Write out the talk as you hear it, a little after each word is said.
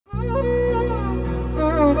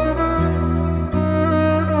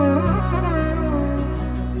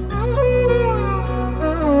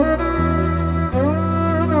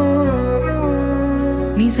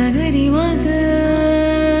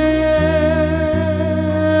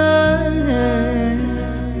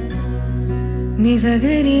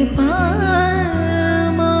సగరి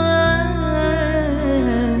పామా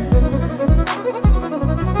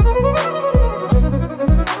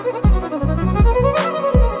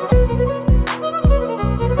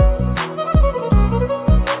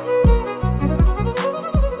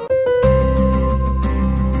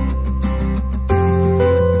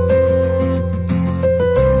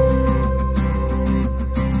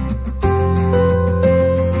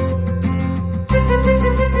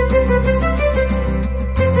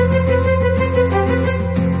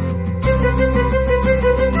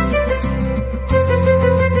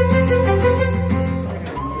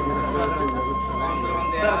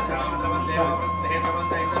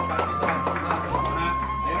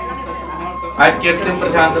आख्यत्रिं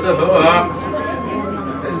प्रशान्ततो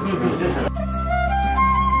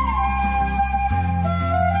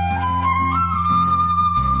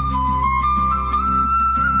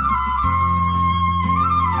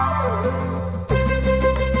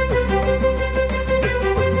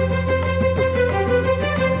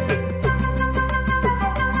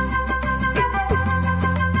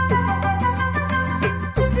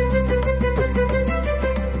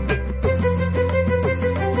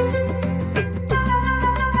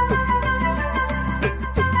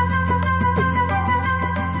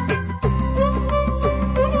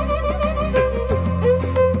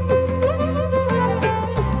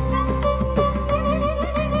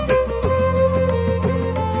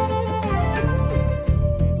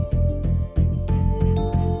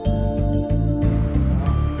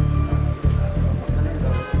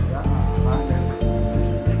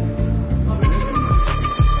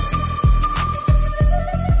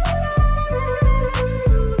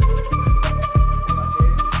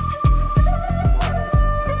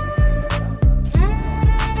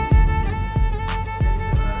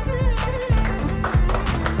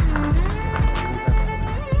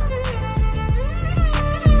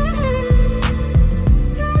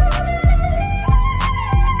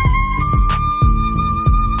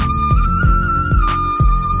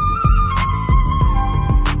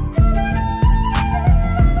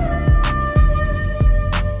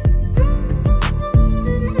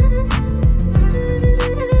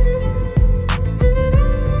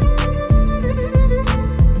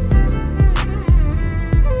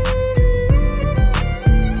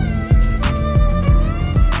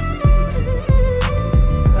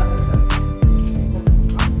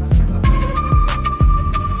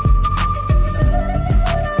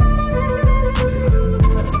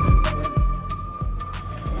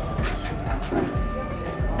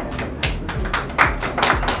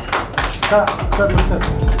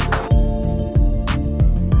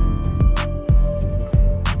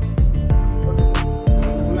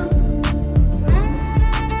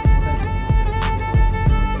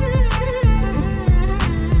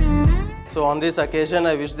So on this occasion,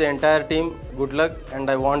 I wish the entire team good luck and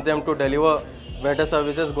I want them to deliver better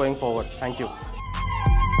services going forward. Thank you.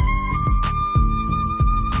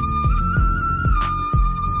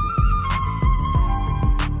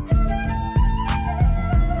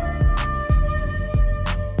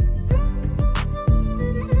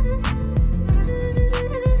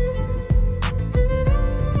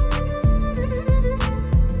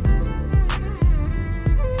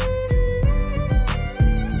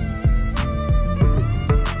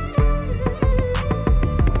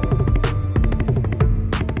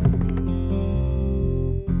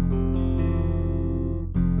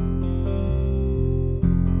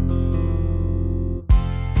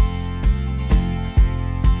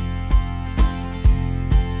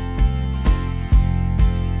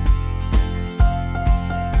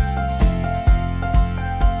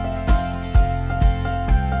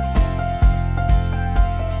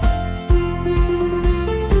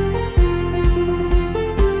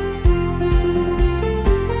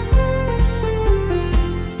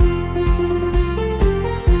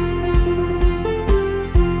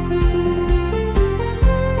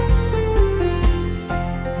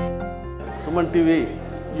 Suman TV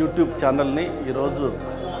YouTube ఛానల్ని ఈరోజు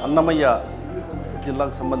అన్నమయ్య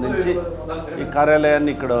జిల్లాకు సంబంధించి ఈ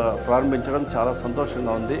కార్యాలయాన్ని ఇక్కడ ప్రారంభించడం చాలా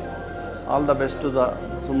సంతోషంగా ఉంది. All the best to the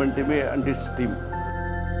Suman TV and it's team.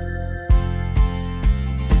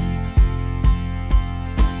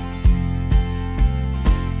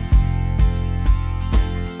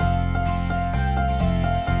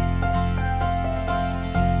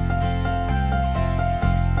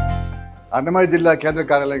 Annamayya జిల్లా కేంద్ర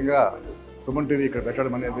కార్యాలయంగా సుమన్ టీవీ ఇక్కడ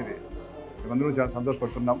పెట్టడం అనేది మేమందరూ చాలా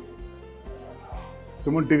సంతోషపడుతున్నాం.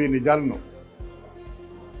 సుమన్ టీవీ నిజాలను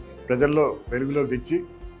ప్రజల్లో వెలుగులోకి తెచ్చి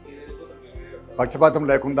పక్షపాతం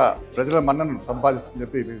లేకుండా ప్రజల మన్ననను సంపాదిస్తుందని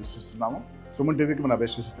చెప్పి మేము విశ్వసిస్తున్నాము. సుమన్ టీవీకి మన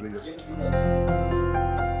బెస్ట్ విషయం తెలియజేస్తున్నాను.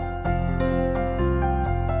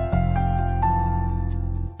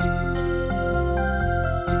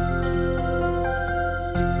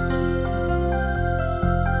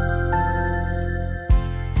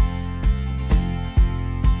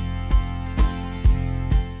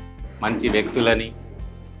 మంచి వ్యక్తులని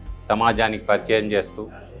సమాజానికి పరిచయం చేస్తూ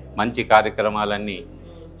మంచి కార్యక్రమాలన్నీ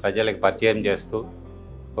ప్రజలకు పరిచయం చేస్తూ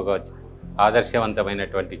ఒక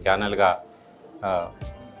ఆదర్శవంతమైనటువంటి ఛానల్గా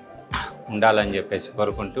ఉండాలని చెప్పేసి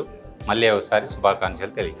కోరుకుంటూ మళ్ళీ ఒకసారి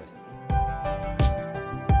శుభాకాంక్షలు తెలియజేస్తాను.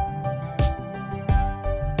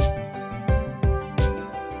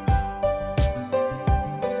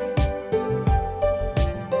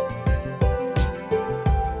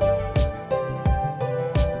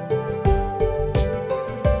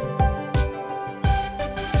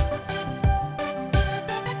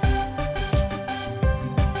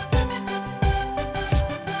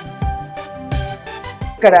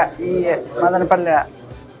 ఇక్కడ ఈ మదనపల్లె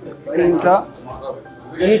దీంట్లో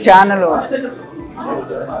ఈ ఛానల్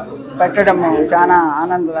పెట్టడం చాలా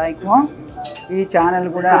ఆనందదాయకము. ఈ ఛానల్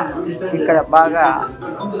కూడా ఇక్కడ బాగా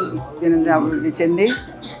దీనిని అభివృద్ధి చెంది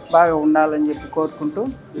బాగా ఉండాలని చెప్పి కోరుకుంటూ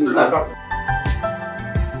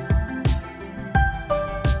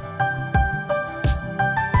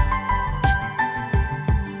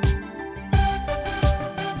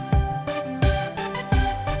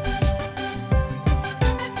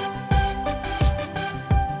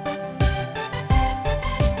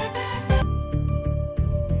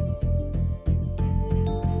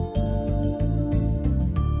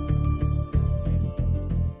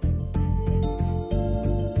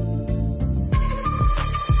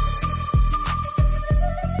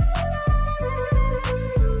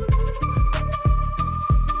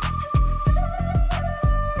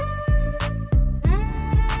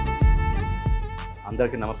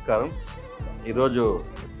అందరికీ నమస్కారం. ఈరోజు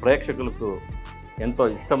ప్రేక్షకులకు ఎంతో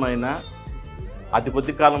ఇష్టమైన అతి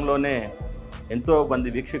కొద్ది కాలంలోనే ఎంతో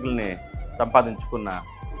మంది వీక్షకుల్ని సంపాదించుకున్న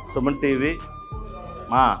సుమన్ టీవీ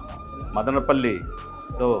మా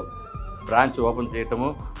మదనపల్లిలో బ్రాంచ్ ఓపెన్ చేయటము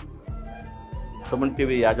సుమన్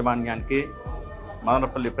టీవీ యాజమాన్యానికి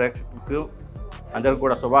మదనపల్లి ప్రేక్షకులకు అందరికీ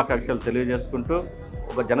కూడా శుభాకాంక్షలు తెలియజేసుకుంటూ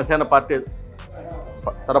ఒక జనసేన పార్టీ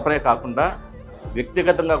తరపునే కాకుండా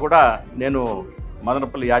వ్యక్తిగతంగా కూడా నేను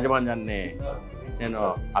మదనపల్లి యాజమాన్యాన్ని నేను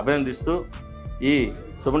అభినందిస్తూ ఈ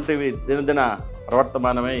సుమన్ టీవీ దినదిన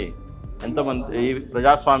ప్రవర్తమానమై ఎంతోమంది ఈ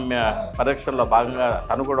ప్రజాస్వామ్య పరిరక్షణలో భాగంగా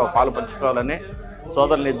తను కూడా పాలు పంచుకోవాలని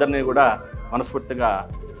సోదరుని ఇద్దరిని కూడా మనస్ఫూర్తిగా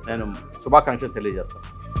నేను శుభాకాంక్షలు తెలియజేస్తాను.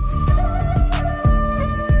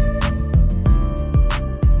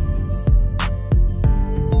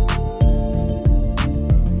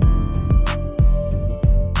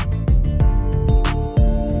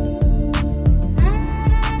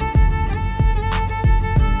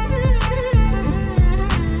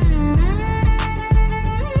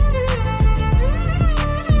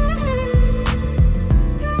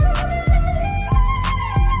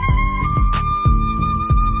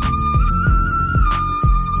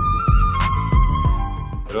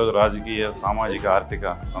 ఈరోజు రాజకీయ సామాజిక ఆర్థిక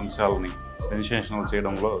అంశాలని సెన్సేషనల్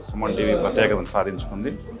చేయడంలో సుమన్ టీవీ ప్రత్యేకతను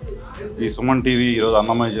సాధించుకుంది. ఈ సుమన్ టీవీ ఈరోజు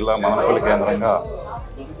అన్నమయ్య జిల్లా మదనపల్లి కేంద్రంగా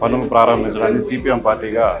పనులు ప్రారంభించడానికి సిపిఎం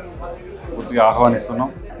పార్టీగా పూర్తిగా ఆహ్వానిస్తున్నాం.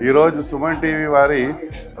 ఈరోజు సుమన్ టీవీ వారి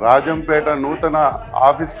రాజంపేట నూతన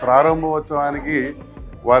ఆఫీస్ ప్రారంభోత్సవానికి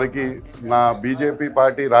వారికి నా బీజేపీ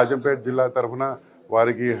పార్టీ రాజంపేట జిల్లా తరఫున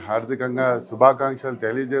వారికి హార్దికంగా శుభాకాంక్షలు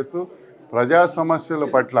తెలియజేస్తూ ప్రజా సమస్యల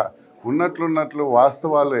పట్ల ఉన్నట్లున్నట్లు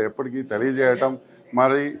వాస్తవాలు ఎప్పటికీ తెలియజేయటం,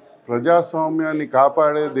 మరి ప్రజాస్వామ్యాన్ని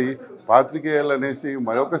కాపాడేది పాత్రికేయులు అనేసి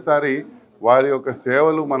మరొకసారి వారి యొక్క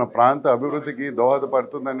సేవలు మన ప్రాంత అభివృద్ధికి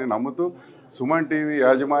దోహదపడుతుందని నమ్ముతూ సుమన్ టీవీ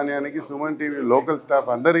యాజమాన్యానికి, సుమన్ టీవీ లోకల్ స్టాఫ్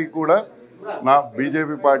అందరికీ కూడా నా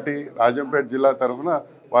బీజేపీ పార్టీ రాజంపేట జిల్లా తరఫున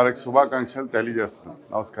వారికి శుభాకాంక్షలు తెలియజేస్తున్నాను.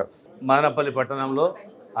 నమస్కారం. మదనపల్లి పట్టణంలో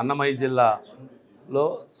అన్నమయ్య జిల్లాలో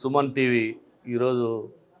సుమన్ టీవీ ఈరోజు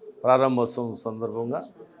ప్రారంభోత్సవం సందర్భంగా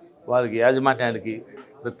వారికి యాజమాన్యానికి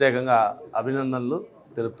ప్రత్యేకంగా అభినందనలు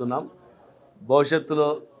తెలుపుతున్నాం. భవిష్యత్తులో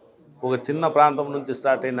ఒక చిన్న ప్రాంతం నుంచి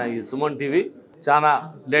స్టార్ట్ అయిన ఈ సుమన్ టీవీ చాలా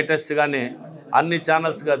లేటెస్ట్గానే అన్ని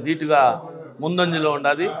ఛానల్స్గా ధీటుగా ముందంజలో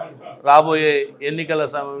ఉండాలి. రాబోయే ఎన్నికల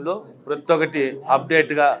సమయంలో ప్రతి ఒక్కటి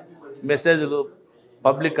అప్డేట్గా మెసేజ్లు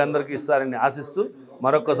పబ్లిక్ అందరికీ ఇస్తారని ఆశిస్తూ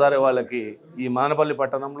మరొకసారి వాళ్ళకి ఈ మదనపల్లి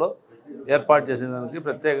పట్టణంలో ఏర్పాటు చేసిన దానికి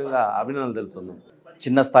ప్రత్యేకంగా అభినందనలు తెలుపుతున్నాం.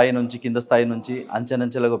 చిన్న స్థాయి నుంచి కింద స్థాయి నుంచి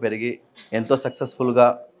అంచెలంచెలుగా పెరిగి ఎంతో సక్సెస్ఫుల్గా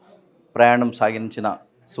ప్రయాణం సాగించిన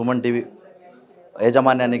సుమన్ టీవీ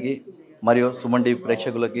యాజమాన్యానికి మరియు సుమన్ టీవీ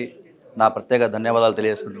ప్రేక్షకులకి నా ప్రత్యేక ధన్యవాదాలు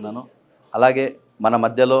తెలియజేసుకుంటున్నాను. అలాగే మన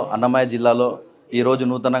మధ్యలో అన్నమయ్య జిల్లాలో ఈరోజు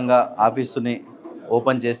నూతనంగా ఆఫీసుని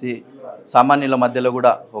ఓపెన్ చేసి సామాన్యుల మధ్యలో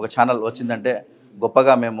కూడా ఒక ఛానల్ వచ్చిందంటే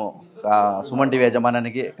గొప్పగా మేము సుమన్ టీవీ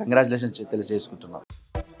యాజమాన్యానికి కంగ్రాచులేషన్స్ తెలియజేసుకుంటున్నాం.